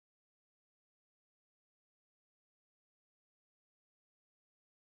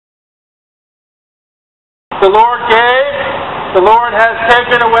The Lord gave, the Lord has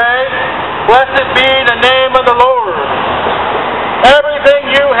taken away. Blessed be the name of the Lord.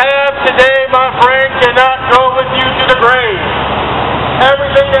 Everything you have today, my friend, cannot go with you to the grave.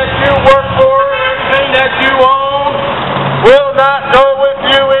 Everything that you work for, everything that you own, will not go with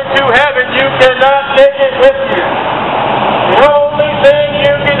you into heaven. You cannot take it with you. The only thing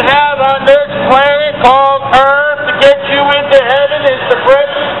you can have on this planet called earth to get you into heaven is the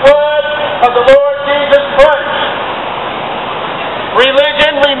precious blood of the Lord Jesus Christ.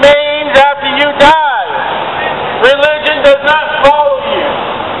 Religion remains after you die. Religion does not follow you.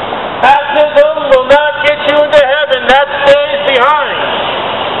 Baptism will not get you into heaven. That stays behind.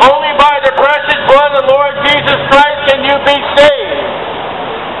 Only by the precious blood of the Lord Jesus Christ can you be saved.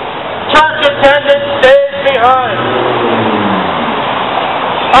 Church attendance stays behind.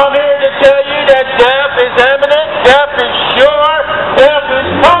 I'm here to tell you that death is imminent, death is sure, death is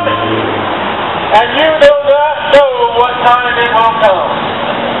coming. And you do not know what time it will come.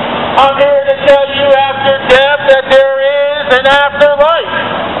 I'm here to tell you after death that there is an afterlife.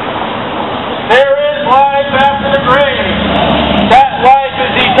 There is life after the grave. That life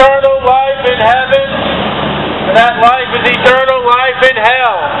is eternal life in heaven. And that life is eternal life in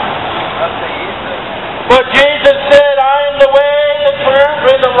hell. But Jesus said, I am the way, the truth,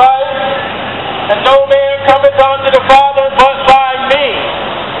 and the life. And no man cometh unto the Father but by me.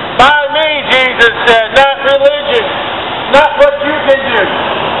 By me, Jesus said, not religion, not what you can do,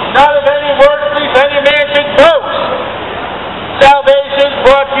 not of any works which any man should boast. Salvation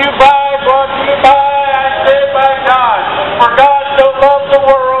brought to you by, I say, by God. For God so loved the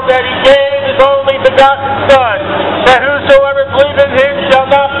world that he gave his only begotten Son, that whosoever believeth in him shall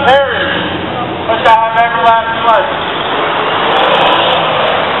not perish, but shall have everlasting life.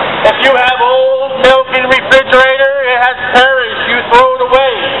 If you have old milk in the refrigerator, it has perished, you throw it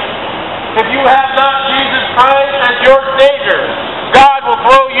away. If you have not Jesus Christ as your Savior, God will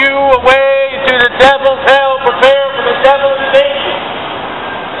throw you away to the devil's hell, prepared for the devil and his angels.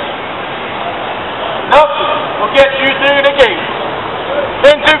 Nothing will get you through the gate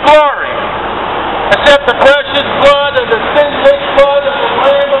into glory, except the precious blood of the sinless blood of the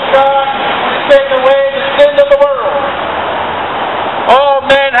Lamb of God, which takes away the sin of the world. All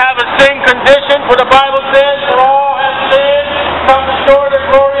men have a sin condition, for the Bible says, for all have sinned, come short of the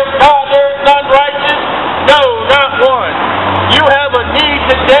glory of God. There is none righteous, no, not one. You have a need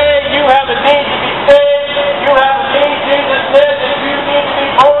today, you have a need to be saved, you have a need, Jesus said, that you need to be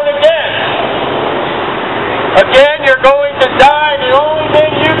born again. Again, you're going to die, and the only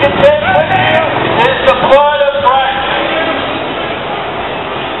thing you can take with you is the blood of Christ.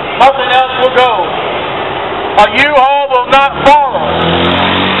 Nothing else will go. A U-Haul will not follow.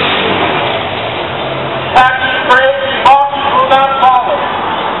 Taxi, freight, boxes will not follow.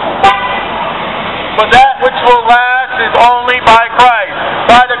 But that which will last is only by Christ.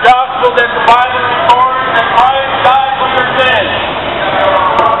 By the gospel that the Bible records that Christ died for your sins.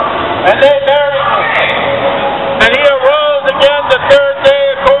 And they buried him. And he arose again the third day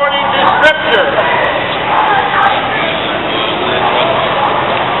according to Scripture.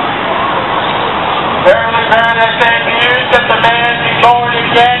 Verily, verily, I say to you, that the man be born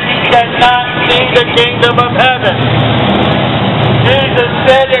again, he cannot see the kingdom of heaven. Jesus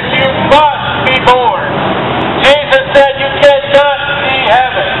said that you must be born. Jesus said you cannot see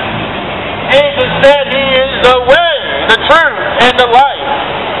heaven. Jesus said he is the way, the truth, and the life.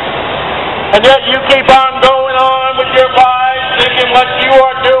 And yet you keep on going on with your lives, thinking what you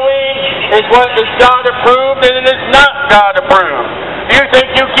are doing is what is God approved, and it is not God approved. You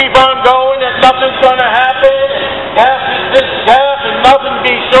think you keep on going and nothing's going to happen, and death is this death, and nothing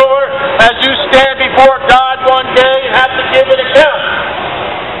be sure, as you stand before God one day and have to give an account.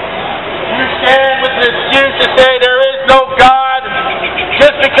 You stand with an excuse to say there is no God.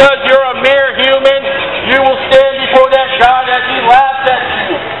 Just because you're a mere human, you will stand before that God as he laughs at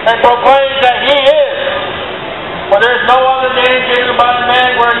you and proclaims that he is. For there's no other name given by the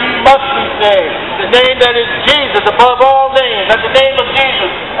man where he must be saved. The name that is Jesus above all names. At the name of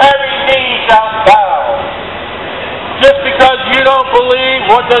Jesus, every knee shall bow. Just because you don't believe,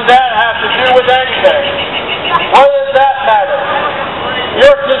 what does that have to do with anything? What does that matter?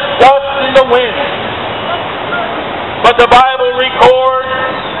 You're just dust in the wind. But the Bible records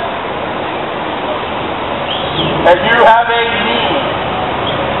that you have a need.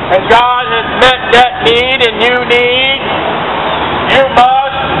 And God has met that need, and you need. You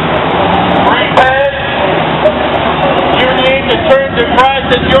must repent. You need to turn to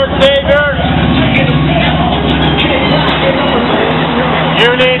Christ as your Savior. You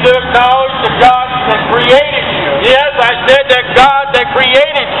need to acknowledge the God that created you. Yes, I said that God that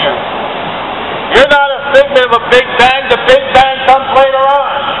created you. You're not a figment of a big bang. The big bang comes later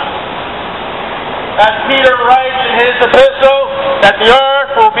on. As Peter writes in his epistle, that the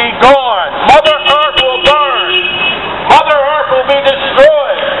earth will be gone. Mother Earth will burn. Mother Earth will be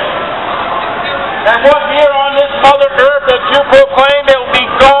destroyed. And what here on this Mother Earth that you proclaim, it will be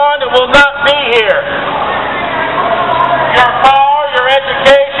gone, it will not be here. Your car, your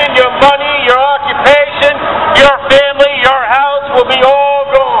education, your money, your occupation, your family, your house will be all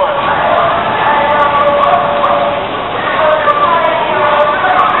gone.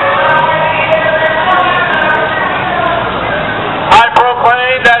 I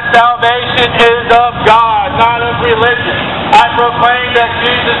proclaim that salvation is of God, not of religion. I proclaim that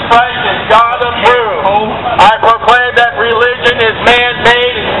Jesus Christ is God approved. I proclaim that religion is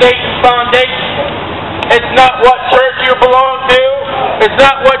man-made and Satan's foundation. It's not what church you belong to. It's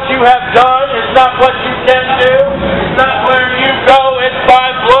not what you have done. It's not what you can do. It's not where you go. It's by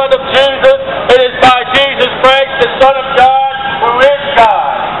the blood of Jesus. It is by Jesus Christ, the Son of God, who is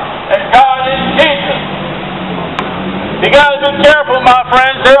God. And God is Jesus. You got to be careful, my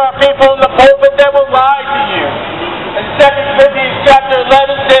friends. There are people in the pulpit that will lie to you. And 2 Corinthians chapter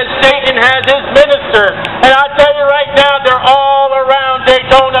 11 says Satan has his ministers. And I tell you right now, they're all around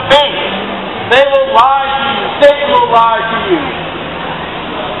Daytona May. They will lie to you. Satan will lie to you.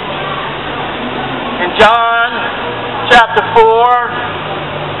 In John chapter 4,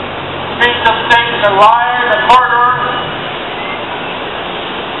 speaks of Satan, the liar, the murderer.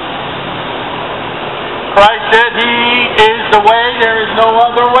 Christ said he is the way, there is no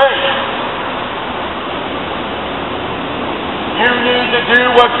other way. You need to do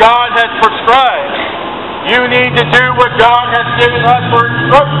what God has prescribed. You need to do what God has given us for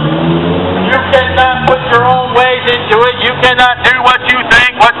instruction. You cannot put your own ways into it. You cannot do what you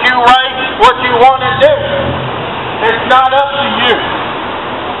think, what you write, what you want to do. It's not up to you.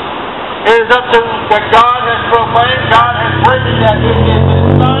 It is up to what God has proclaimed. God has written that it is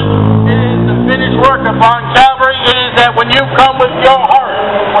His Son. It is the finished work upon Calvary. It is that when you come with your heart,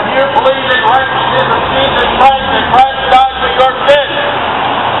 when you believe in righteousness of Jesus Christ, that Christ died for your sins,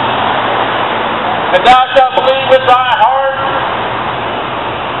 and thou shalt believe with thy heart,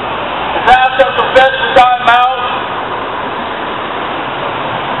 and thou shalt confess with thy mouth.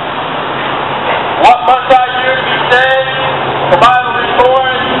 What must I do to be saved? The Bible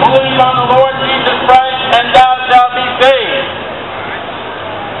records, believe on the Lord Jesus Christ, and thou shalt be saved.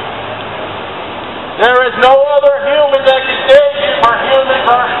 There is no other human that can save you, for humans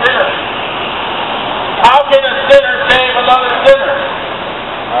are sinners. How can a sinner save another sinner?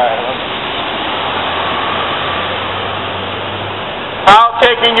 How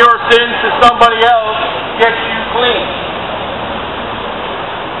taking your sins to somebody else gets you clean?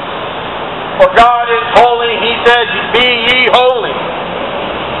 For God is holy, He says, be ye holy.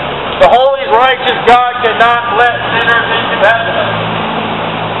 The holy, righteous God cannot let sinners into heaven.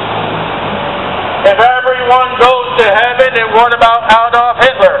 If everyone goes to heaven, then what about Adolf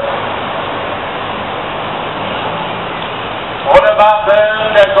Hitler? What about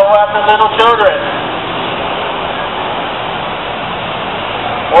them that go after little children?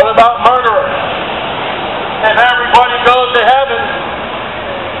 What about murderers? If everybody goes to heaven,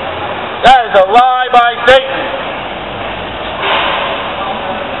 that is a lie by Satan.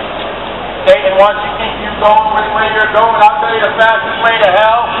 Satan wants to keep you going with the way you're going. I'll tell you the fastest way to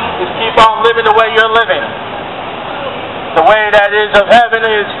hell is keep on living the way you're living. The way that is of heaven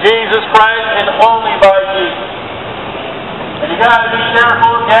is Jesus Christ and only by Jesus. And you got to be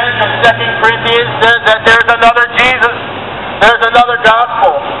careful again, because 2 Corinthians says that there's another Jesus, there's another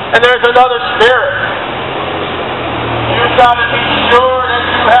gospel, and there's another spirit. You've got to be sure that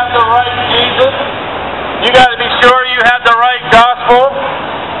you have the right Jesus. You got to be sure you have the right gospel.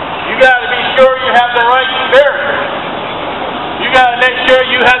 You got to be sure you have the right spirit. You got to make sure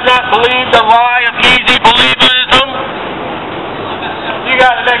you have not believed the lie of easy believism. You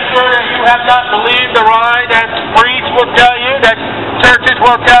got to make sure that you have not believed the lie that priests will tell you, that churches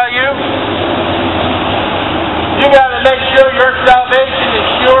will tell you. You got to make sure your salvation is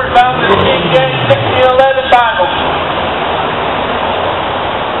sure found in the King James 1611 Bible.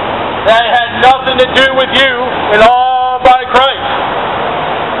 That had nothing to do with you, and all by Christ.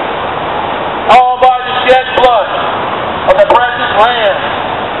 All by the shed blood of the precious Lamb,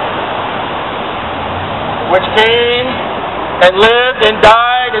 which came and lived and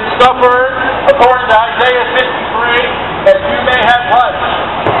died and suffered, according to Isaiah 53, that you may have life.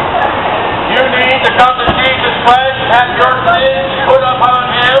 You need to come to Jesus Christ, have your sins put upon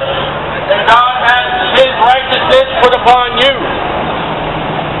Him, and God has His righteousness put upon you.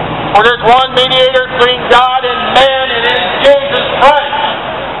 For there's one mediator between God and man, and it is Jesus Christ.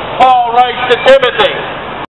 Paul writes to Timothy.